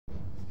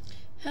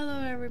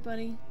Hello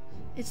everybody,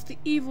 it's the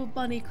evil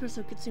bunny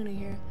Crystal Kitsune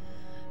here.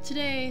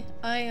 Today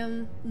I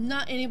am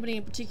not anybody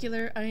in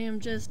particular, I am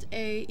just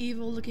a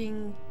evil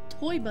looking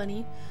toy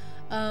bunny,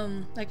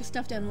 like a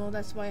stuffed animal.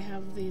 That's why I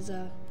have these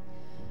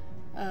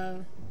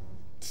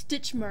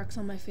stitch marks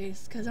on my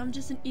face, because I'm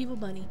just an evil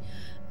bunny.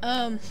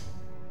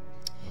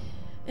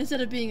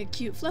 Instead of being a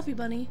cute fluffy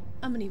bunny,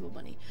 I'm an evil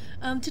bunny.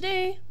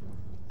 Today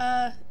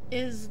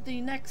is the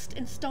next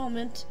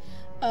installment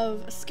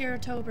of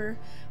Scaretober.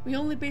 We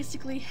only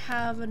basically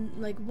have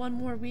like one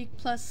more week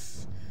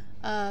plus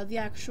the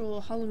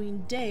actual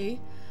Halloween day,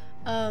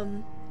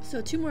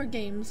 so 2 more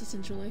games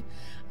essentially.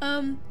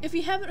 If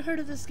you haven't heard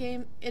of this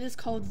game, it is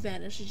called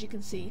Vanish, as you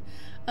can see.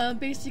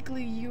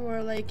 Basically you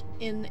are like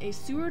in a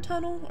sewer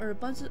tunnel, or a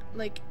bunch of,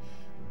 like,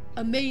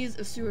 a maze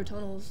of sewer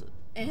tunnels,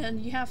 and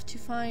you have to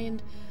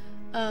find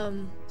a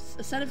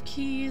set of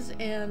keys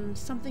and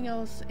something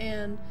else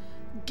and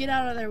get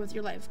out of there with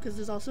your life, because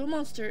there's also a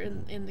monster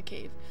in the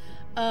cave.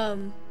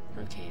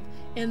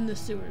 In the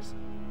sewers.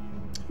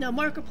 Now,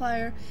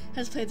 Markiplier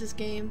has played this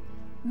game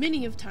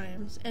many of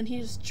times, and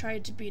he's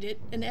tried to beat it,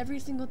 and every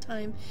single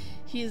time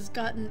he has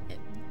gotten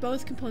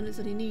both components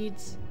that he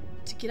needs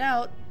to get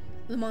out,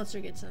 the monster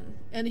gets him.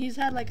 And he's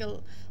had like a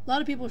lot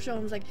of people show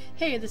him like,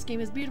 hey, this game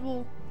is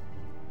beatable,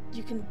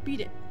 you can beat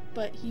it,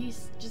 but he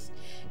just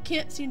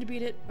can't seem to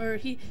beat it. Or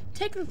he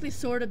technically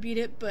sort of beat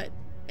it, but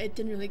it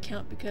didn't really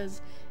count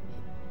because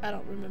I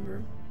don't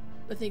remember.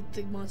 I think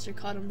the monster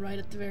caught him right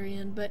at the very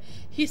end, but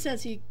he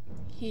says he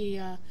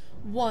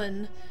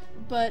won,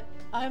 but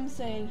I'm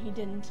saying he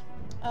didn't.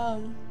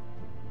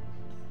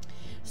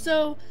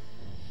 So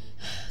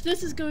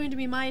this is going to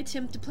be my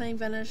attempt at playing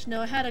Vanish.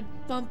 Now, I had to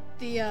bump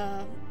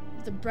the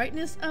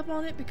brightness up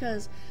on it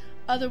because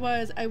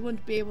otherwise I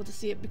wouldn't be able to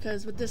see it,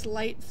 because with this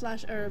light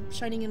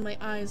shining in my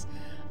eyes,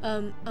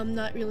 I'm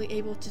not really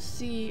able to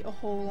see a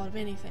whole lot of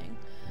anything.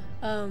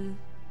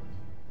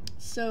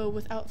 So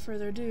without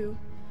further ado,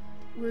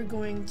 we're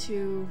going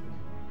to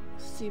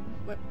see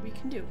what we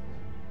can do.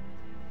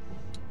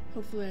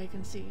 Hopefully I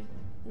can see,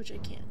 which I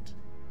can't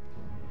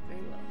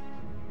very well.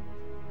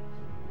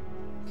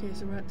 Okay,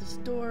 so we're at this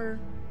door,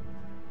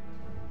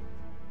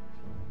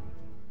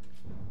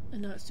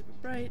 and now it's super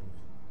bright,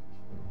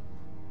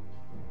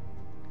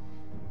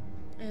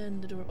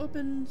 and the door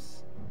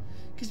opens,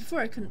 because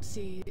before I couldn't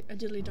see a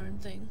diddly darn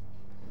thing,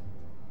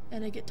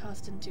 and I get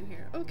tossed into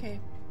here.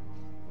 Okay,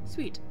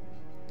 sweet.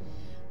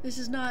 This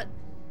is not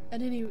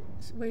in any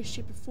way,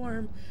 shape, or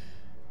form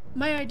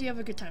my idea of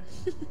a good time.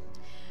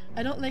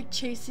 I don't like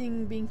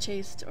being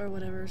chased, or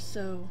whatever,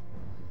 so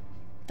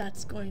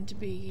that's going to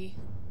be,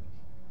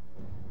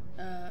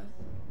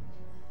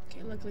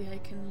 okay, luckily I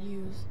can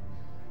use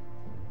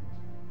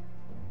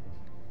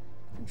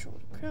control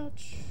to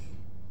crouch.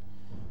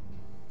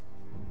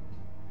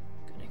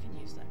 Good, I can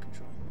use that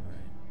control,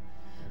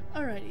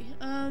 alright.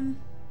 Alrighty,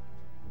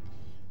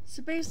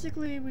 so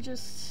basically we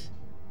just,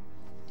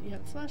 do you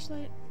have a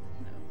flashlight?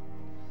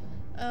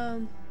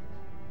 No.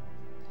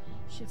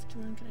 Shift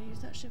 1, can I use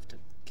that? Shift,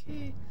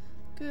 okay,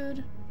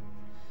 good.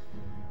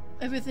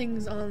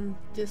 Everything's on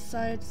this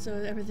side, so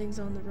everything's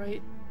on the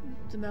right,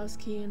 the mouse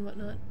key and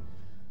whatnot.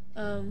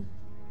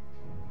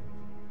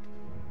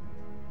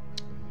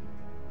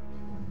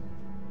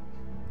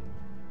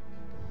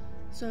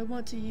 So I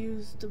want to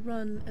use the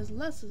run as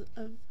less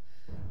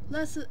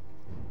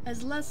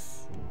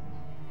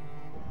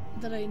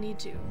that I need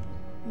to,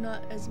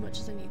 not as much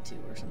as I need to,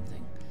 or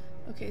something.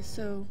 Okay,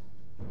 so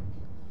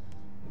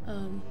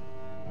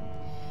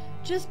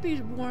just be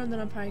warned that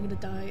I'm probably gonna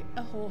die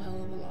a whole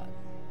hell of a lot,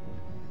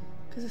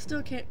 because I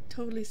still can't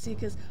totally see,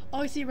 because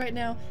all I see right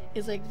now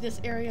is like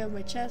this area of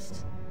my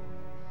chest,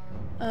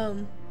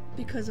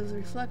 because of the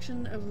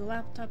reflection of the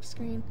laptop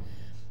screen.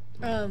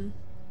 The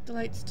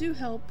lights do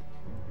help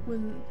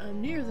when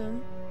I'm near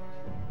them,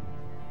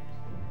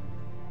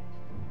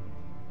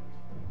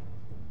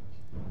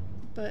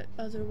 but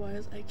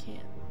otherwise I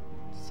can't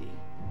see.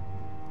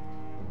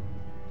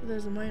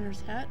 There's a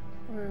miner's hat,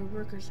 or a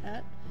worker's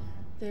hat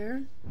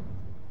there.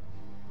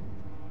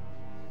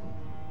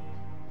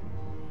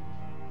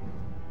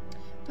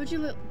 Don't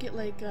you get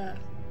like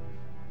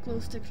glow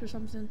sticks or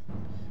something?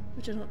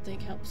 Which I don't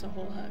think helps a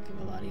whole heck of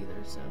a lot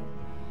either, so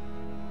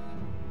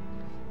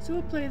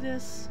we'll play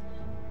this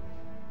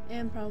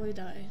and probably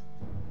die.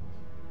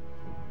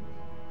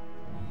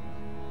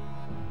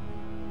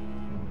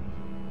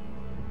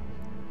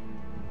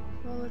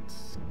 Well,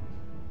 let's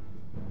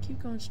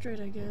keep going straight,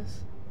 I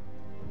guess.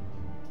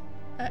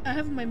 I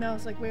have my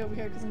mouse like way over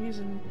here because I'm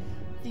using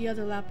the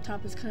other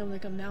laptop as kind of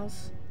like a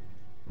mouse.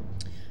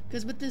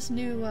 Because with this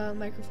new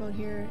microphone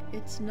here,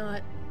 it's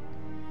not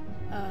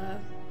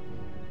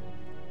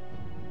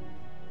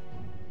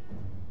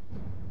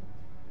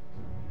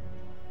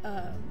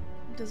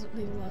doesn't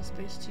leave a lot of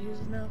space to use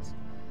the mouse.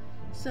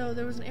 So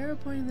there was an arrow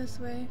pointing this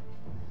way,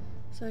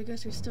 so I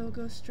guess we still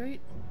go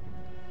straight.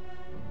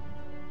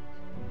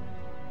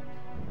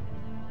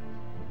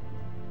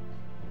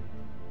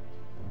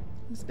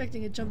 I'm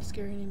expecting a jump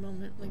scare any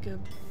moment, like a,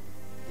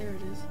 there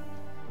it is.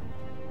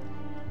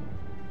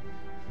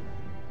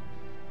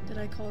 Did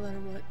I call that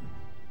or what?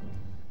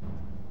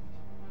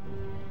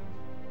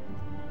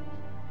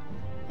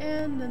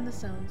 And then the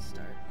sounds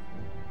start.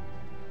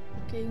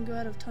 Okay, you can go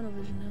out of tunnel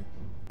vision now.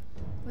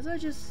 Was I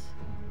just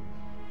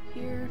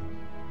here?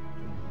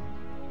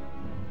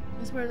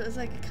 It's where it's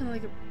like kind of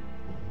like a.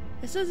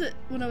 It says it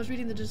when I was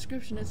reading the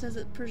description. It says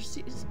it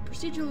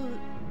procedural.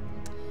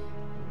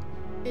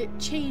 It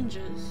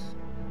changes.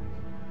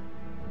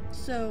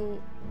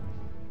 So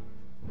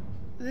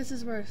this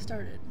is where I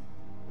started.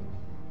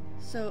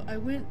 So I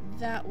went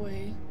that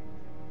way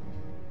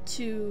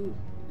to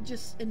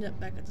just end up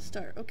back at the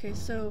start. Okay,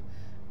 so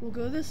we'll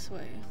go this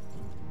way.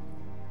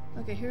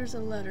 Okay, here's a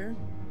letter.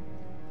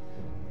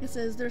 It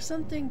says, "There's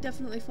something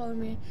definitely following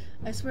me.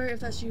 I swear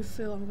if that's you,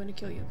 Phil, I'm going to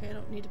kill you." Okay, I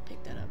don't need to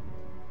pick that up.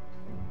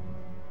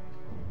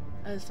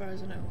 As far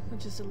as I know.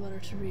 It's just a letter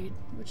to read,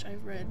 which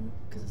I've read,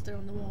 because it's there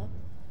on the wall.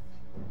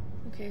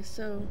 Okay,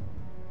 so...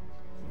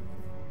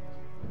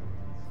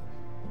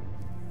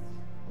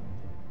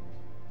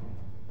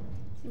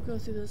 we'll go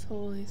through this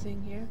whole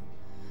thing here.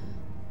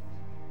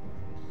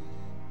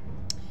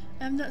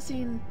 I have not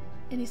seen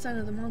any sign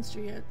of the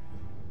monster yet,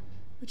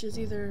 which is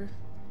either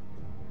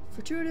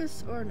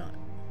fortuitous or not.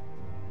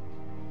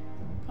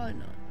 Probably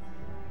not.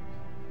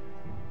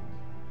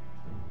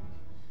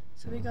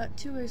 So we got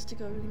two ways to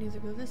go. We can either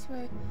go this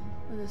way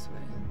or this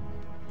way.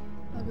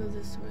 I'll go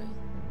this way.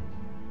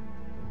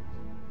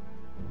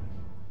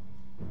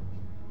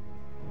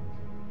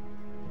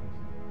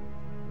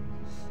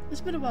 It's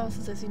been a while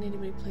since I've seen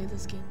anybody play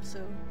this game, so...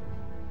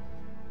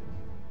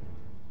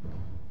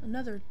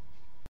 another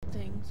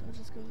thing, so I'll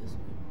just go this way.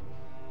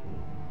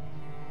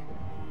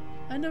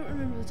 I don't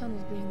remember the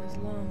tunnels being this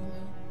long,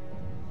 though.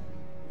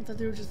 I thought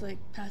they were just like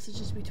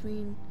passages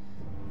between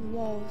the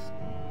walls.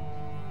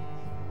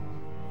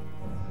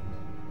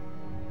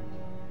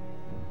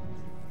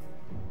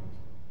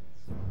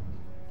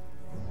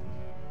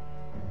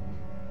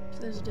 So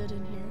there's a dead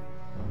end here.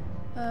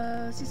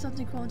 I see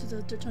something crawl into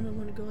the tunnel. I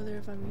want to go there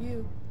if I were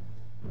you.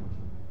 A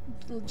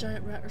little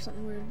giant rat or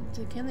something weird.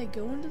 Can they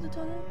go into the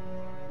tunnel?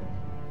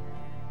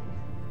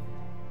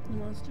 The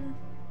monster?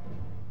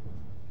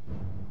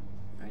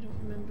 I don't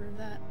remember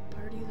that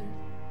part either.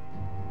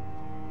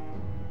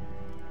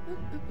 Oop,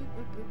 oop, oop,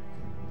 oop, oop.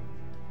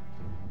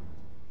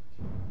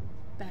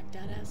 Back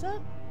that ass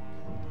up.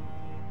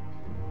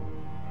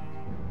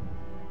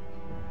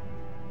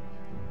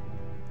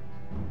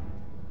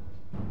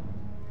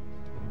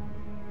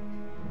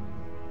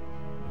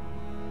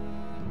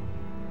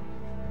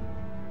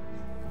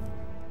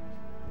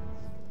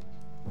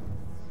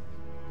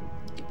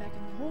 Get back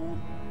in the hole.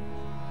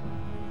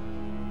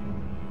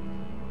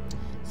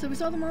 So we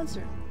saw the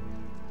monster,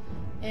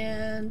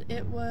 and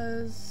it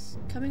was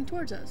coming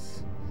towards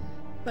us.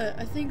 But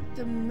I think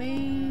the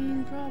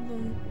main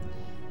problem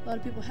a lot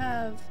of people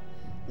have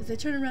is they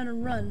turn around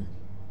and run.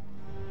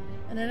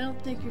 And I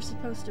don't think you're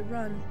supposed to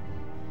run.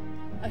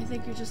 I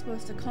think you're just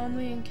supposed to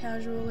calmly and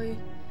casually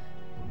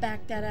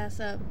back that ass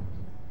up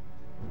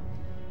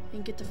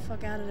and get the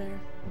fuck out of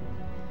there.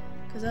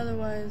 Because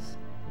otherwise,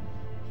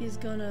 he's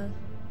gonna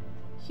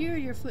hear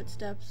your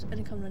footsteps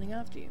and come running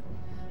after you.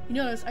 You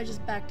notice I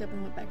just backed up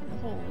and went back in the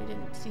hole. He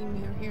didn't see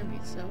me or hear me,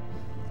 so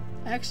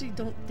I actually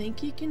don't think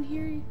he can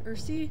hear or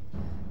see.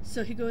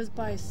 So he goes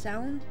by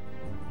sound.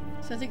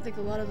 So I think like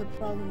a lot of the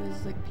problem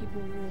is like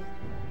people will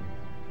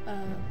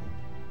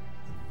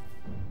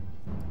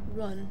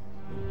run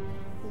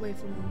away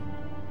from him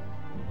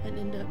and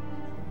end up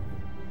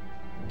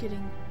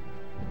getting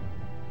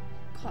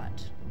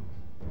caught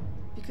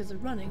because they're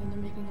running and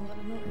they're making a lot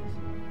of noise.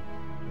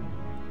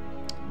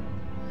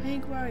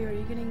 Hank, where are you? Are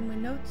you getting my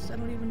notes? I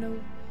don't even know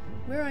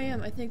where I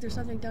am. I think there's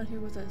something down here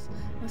with us.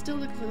 I'm still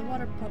looking for the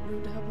water pump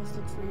room to help us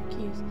look for your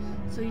keys.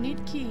 So you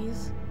need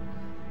keys,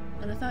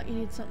 and I thought you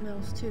need something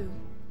else too.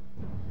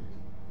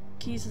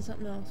 Keys and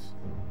something else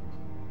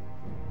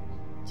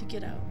to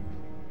get out.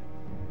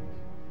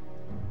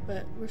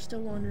 But we're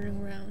still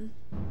wandering around.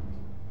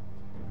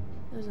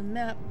 There's a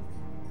map,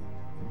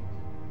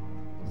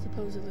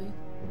 supposedly.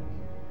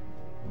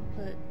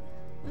 But,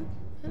 oh,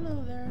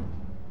 hello there,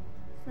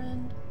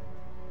 friend.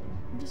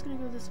 I'm just gonna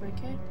go this way,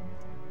 okay?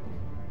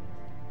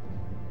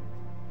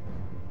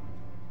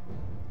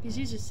 He's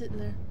just sitting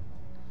there.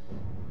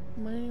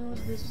 Minding all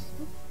his business.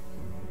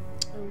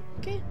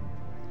 Okay.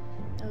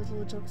 That was a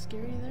little jump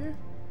scary there.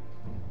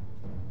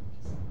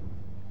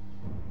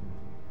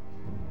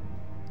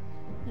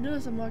 I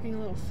notice I'm walking a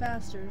little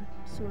faster,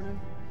 sort of.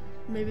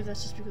 Maybe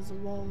that's just because the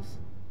walls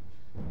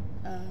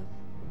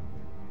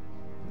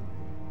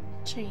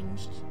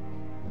changed.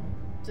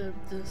 The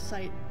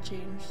sight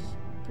changed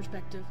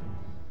perspective.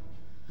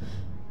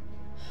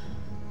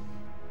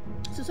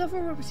 So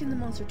far we've seen the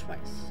monster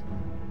twice.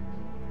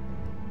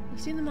 We've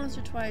seen the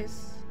monster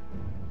twice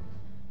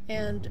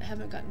and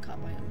haven't gotten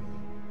caught by him.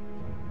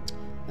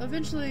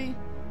 Eventually,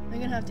 I'm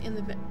gonna have to end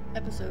the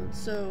episode,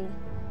 so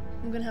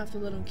I'm gonna have to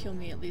let him kill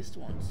me at least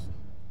once.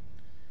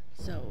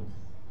 So,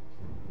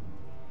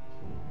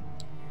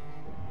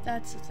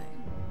 that's the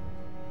thing.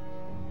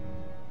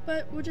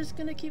 But we're just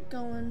gonna keep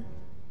going.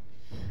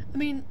 I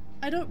mean,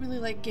 I don't really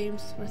like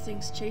games where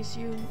things chase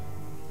you.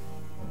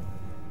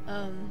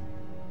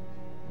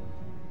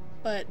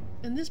 But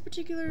in this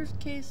particular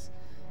case,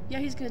 yeah,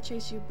 he's gonna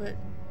chase you, but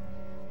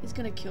he's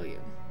gonna kill you,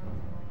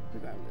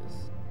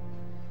 regardless.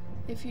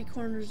 If he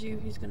corners you,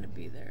 he's gonna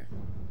be there.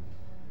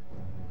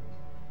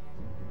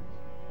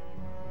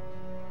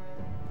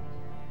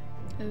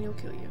 And he'll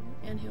kill you,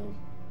 and he'll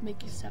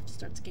make you have to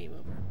start the game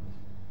over.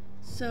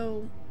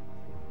 So,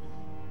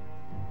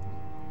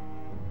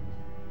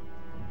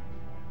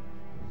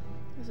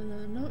 there's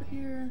another note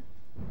here.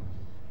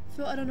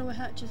 Phil, I don't know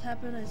what just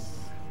happened. I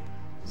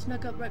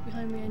snuck up right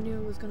behind me. I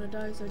knew I was gonna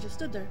die, so I just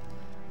stood there.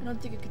 I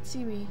don't think it could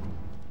see me.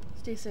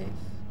 Stay safe.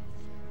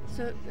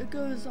 So it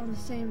goes on the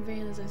same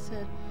vein as I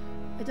said.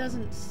 It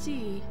doesn't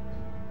see,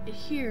 it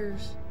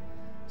hears.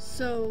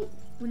 So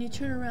when you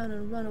turn around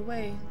and run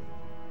away,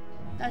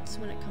 that's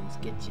when it comes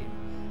to get you.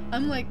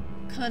 I'm like,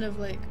 kind of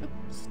like,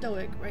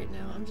 stoic right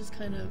now. I'm just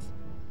kind of,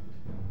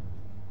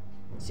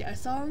 see, I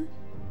saw him,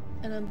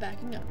 and I'm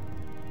backing up.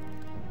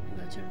 I'm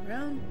gonna turn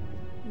around,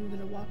 and I'm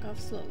gonna walk off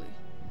slowly.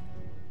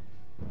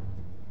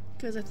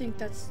 Because I think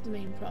that's the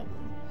main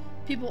problem.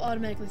 People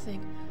automatically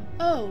think,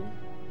 oh,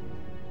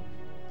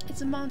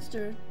 it's a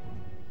monster.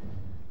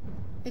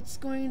 It's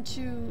going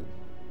to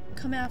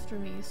come after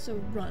me, so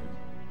run.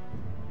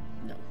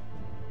 No.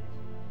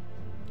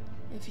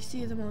 If you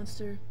see the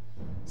monster,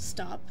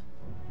 stop,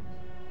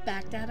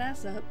 back that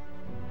ass up,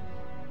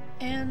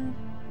 and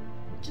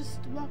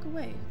just walk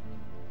away.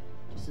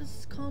 Just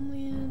as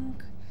calmly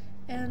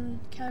and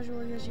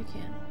casually as you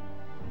can.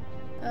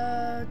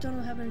 Don't know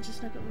what happened, just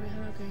snuck up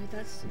right. Okay,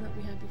 that's what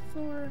we had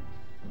before.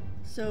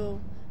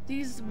 So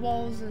these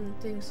walls and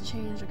things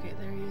change. Okay,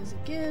 there he is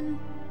again.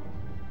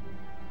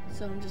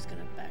 So I'm just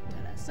gonna back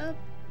that ass up,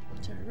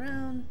 turn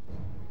around,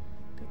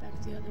 go back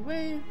the other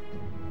way,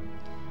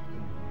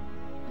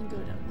 and go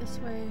down this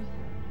way.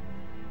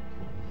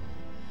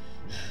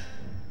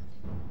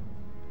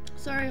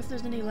 Sorry if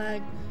there's any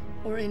lag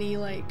or any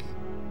like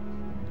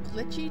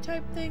glitchy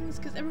type things,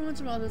 because every once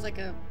in a while there's like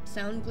a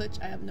sound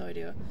glitch. I have no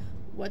idea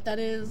what that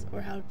is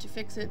or how to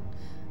fix it.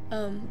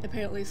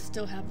 Apparently it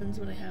still happens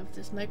when I have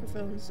this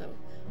microphone, so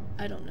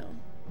I don't know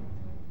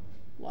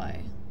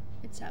why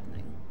it's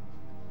happening.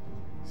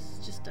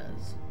 It just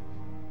does.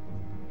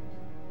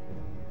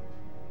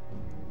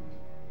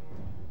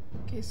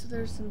 Okay, so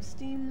there's some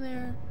steam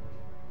there.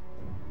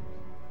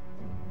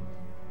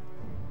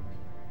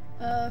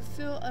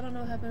 Phil, I don't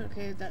know what happened.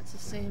 Okay, that's the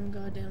same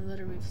goddamn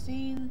letter we've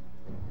seen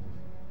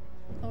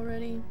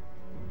already.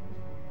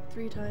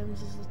 3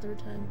 times, this is the 3rd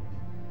time.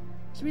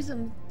 For some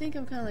reason, I think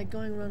I'm kind of like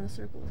going around in a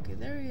circle. Okay,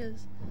 there he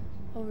is,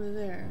 over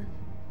there.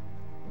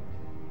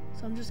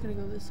 So I'm just gonna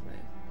go this way.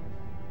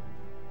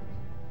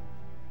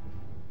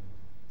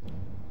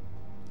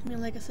 I mean,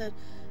 like I said,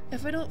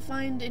 if I don't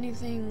find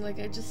anything, like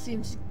I just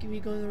seem to be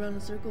going around in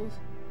circles.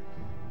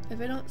 If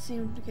I don't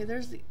seem, okay,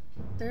 there's the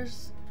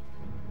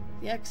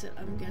exit,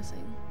 I'm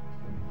guessing,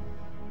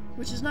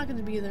 which is not going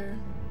to be there.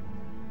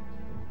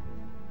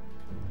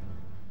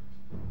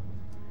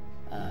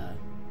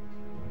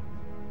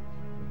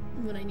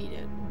 When I need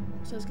it,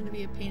 so it's going to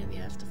be a pain in the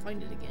ass to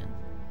find it again.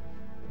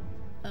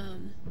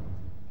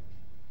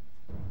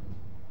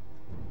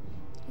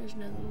 Here's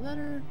another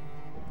letter.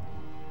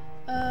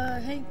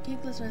 Hank,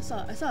 listen, I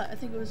saw it. I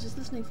think it was just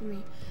listening for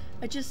me.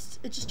 It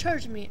just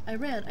charged me. I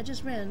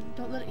just ran.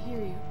 Don't let it hear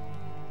you.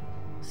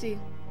 See,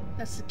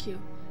 that's the cue.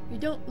 You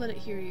don't let it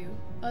hear you,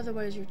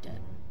 otherwise you're dead.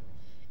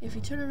 If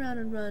you turn around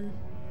and run,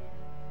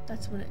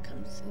 that's when it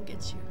comes and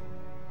gets you.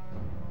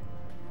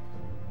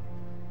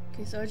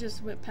 Okay, so I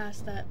just went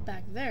past that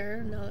back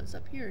there, now it's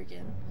up here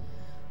again.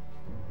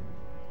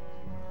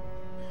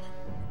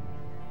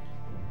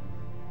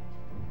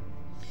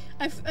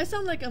 I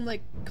sound like I'm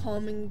like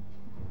calm and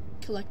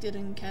collected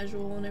and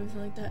casual and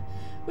everything like that,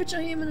 which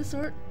I am in a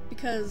sort,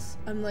 because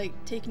I'm like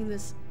taking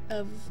this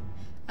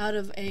out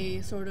of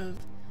a sort of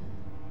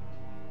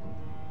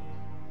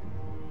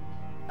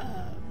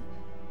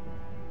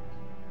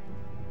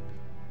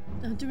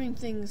I'm doing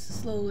things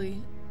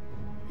slowly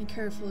and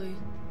carefully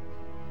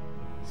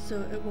so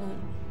it won't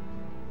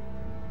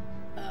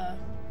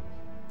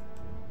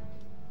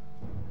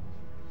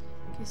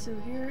okay, so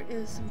here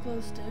is some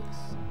glow sticks,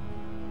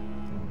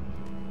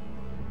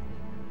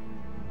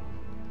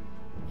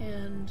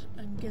 and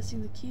I'm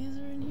guessing the keys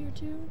are in here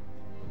too,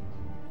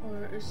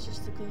 or it's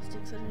just the glow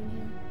sticks that are in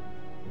here.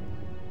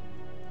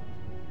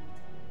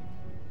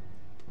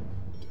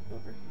 Get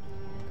over.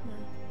 Come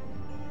on.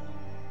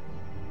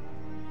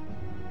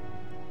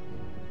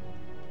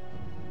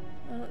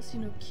 I don't see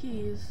no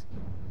keys,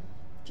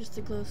 just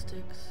the glow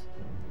sticks.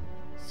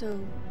 So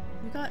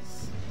we got.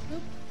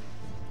 Oop.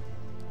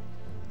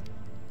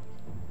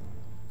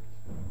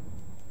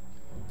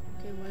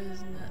 Okay, why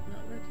isn't that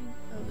not working?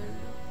 Oh, there we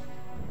go.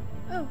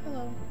 Oh,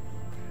 hello.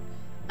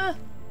 Ah!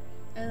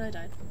 And I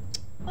died.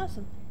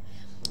 Awesome.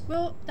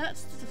 Well,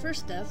 that's the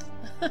first death.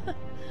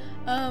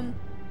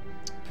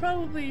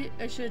 Probably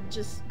I should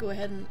just go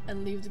ahead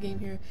and leave the game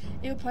here.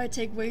 It'll probably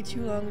take way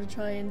too long to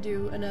try and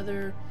do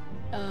another,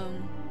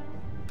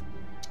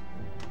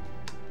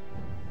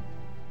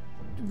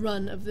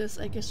 run of this,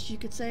 I guess you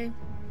could say.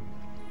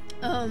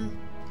 But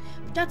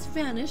that's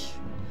Vanish.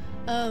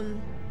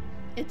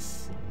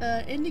 It's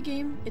an indie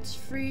game. It's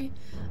free.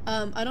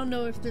 I don't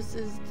know if this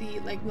is the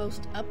like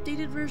most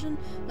updated version.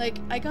 Like,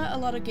 I got a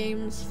lot of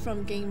games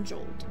from Game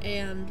Jolt,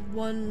 and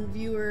one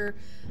viewer,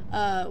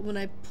 when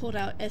I pulled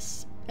out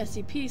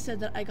SCP, said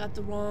that I got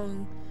the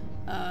wrong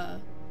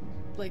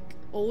like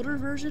older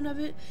version of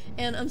it,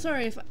 and I'm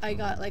sorry if I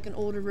got like an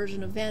older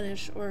version of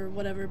Vanish or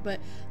whatever, but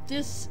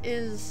this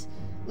is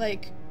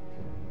like,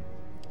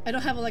 I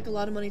don't have like a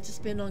lot of money to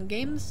spend on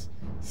games,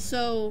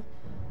 so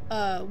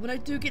when I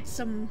do get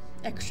some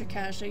extra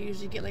cash, I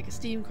usually get like a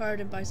Steam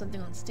card and buy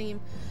something on Steam.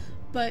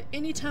 But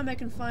anytime I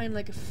can find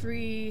like a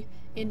free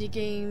indie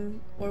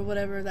game or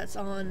whatever that's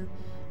on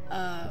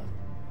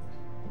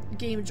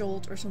Game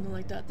Jolt or something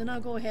like that, then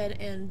I'll go ahead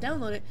and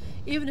download it,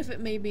 even if it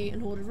may be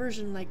an older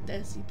version like the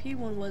SCP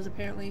one was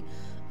apparently.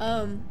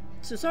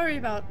 So sorry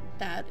about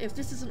that. If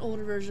this is an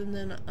older version,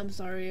 then I'm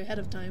sorry ahead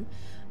of time.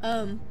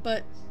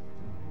 But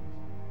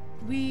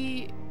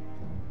we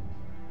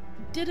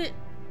did it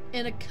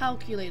in a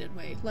calculated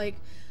way. Like,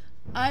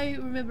 I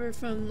remember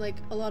from like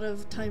a lot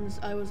of times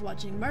I was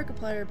watching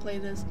Markiplier play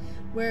this,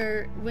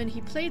 where when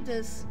he played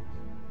this,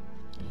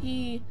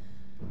 he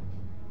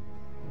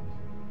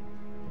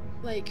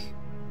like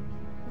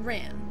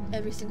ran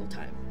every single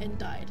time and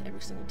died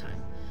every single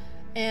time.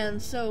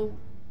 And so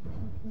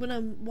when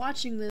I'm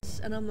watching this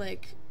and I'm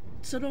like,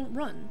 so don't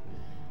run.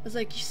 I was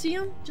like, you see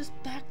him? Just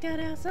back that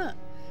ass up.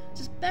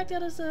 Just back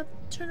that ass up,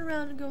 turn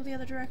around and go the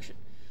other direction.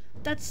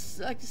 That's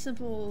like the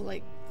simple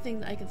like thing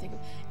that I can think of.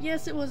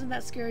 Yes, it wasn't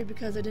that scary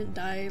because I didn't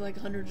die like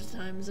hundreds of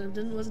times and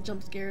it wasn't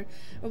jump scared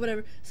or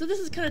whatever. So this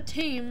is kind of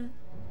tame,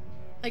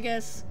 I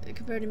guess,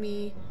 compared to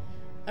me,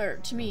 or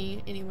to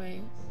me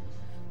anyway.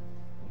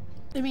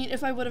 I mean,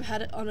 if I would have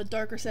had it on a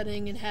darker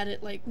setting and had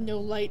it like no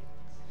light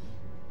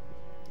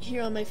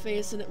here on my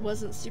face and it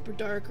wasn't super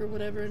dark or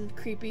whatever and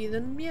creepy,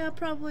 then yeah,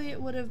 probably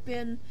it would have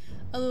been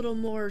a little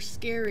more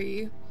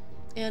scary.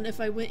 And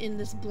if I went in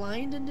this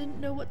blind and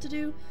didn't know what to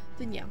do,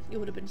 then yeah, it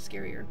would have been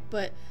scarier.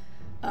 But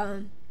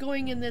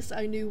going in this,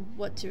 I knew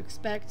what to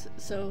expect,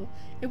 so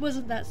it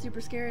wasn't that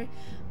super scary.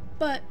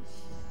 But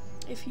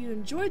if you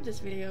enjoyed this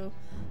video,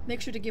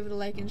 make sure to give it a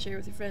like and share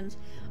with your friends.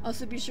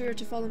 Also, be sure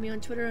to follow me on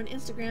Twitter and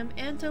Instagram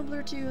and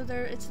Tumblr too.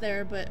 It's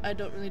there, but I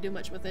don't really do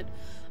much with it.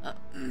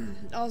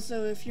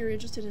 Also, if you're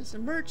interested in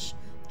some merch,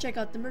 check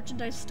out the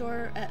merchandise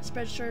store at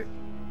Spreadshirt,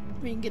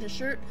 where you can get a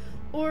shirt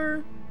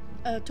or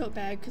a tote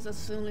bag, because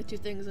that's the only two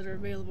things that are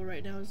available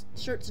right now, is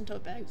shirts and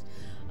tote bags.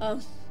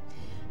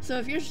 So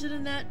if you're interested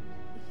in that,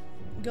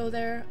 go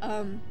there.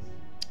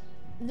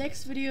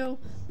 Next video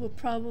will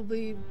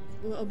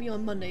be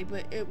on Monday,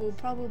 but it will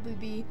probably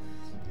be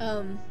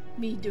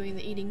me doing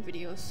the eating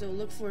video, so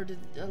look forward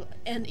to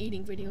an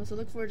eating video, so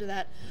look forward to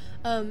that.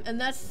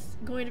 And that's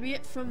going to be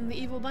it from the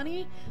Evil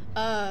Bunny,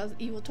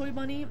 Evil Toy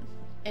Bunny,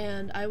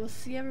 and I will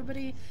see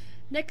everybody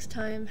next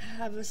time.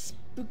 Have a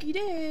spooky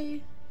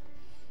day!